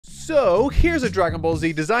So here's a Dragon Ball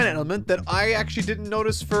Z design element that I actually didn't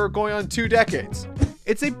notice for going on 2 decades.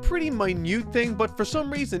 It's a pretty minute thing, but for some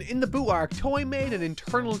reason in the Buu arc, Toei made an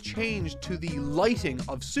internal change to the lighting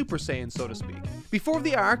of Super Saiyan, so to speak. Before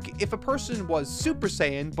the arc, if a person was Super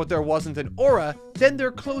Saiyan but there wasn't an aura, then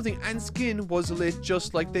their clothing and skin was lit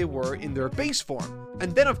just like they were in their base form.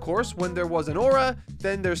 And then of course, when there was an aura,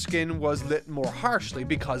 then their skin was lit more harshly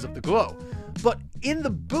because of the glow. But in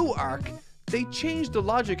the Buu arc, they changed the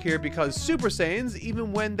logic here because Super Saiyans,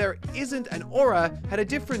 even when there isn't an aura, had a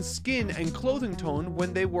different skin and clothing tone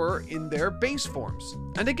when they were in their base forms.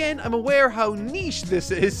 And again, I'm aware how niche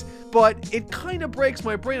this is, but it kind of breaks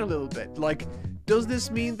my brain a little bit. Like, does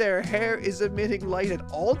this mean their hair is emitting light at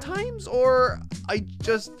all times? Or I'm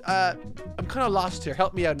kind of lost here.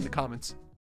 Help me out in the comments.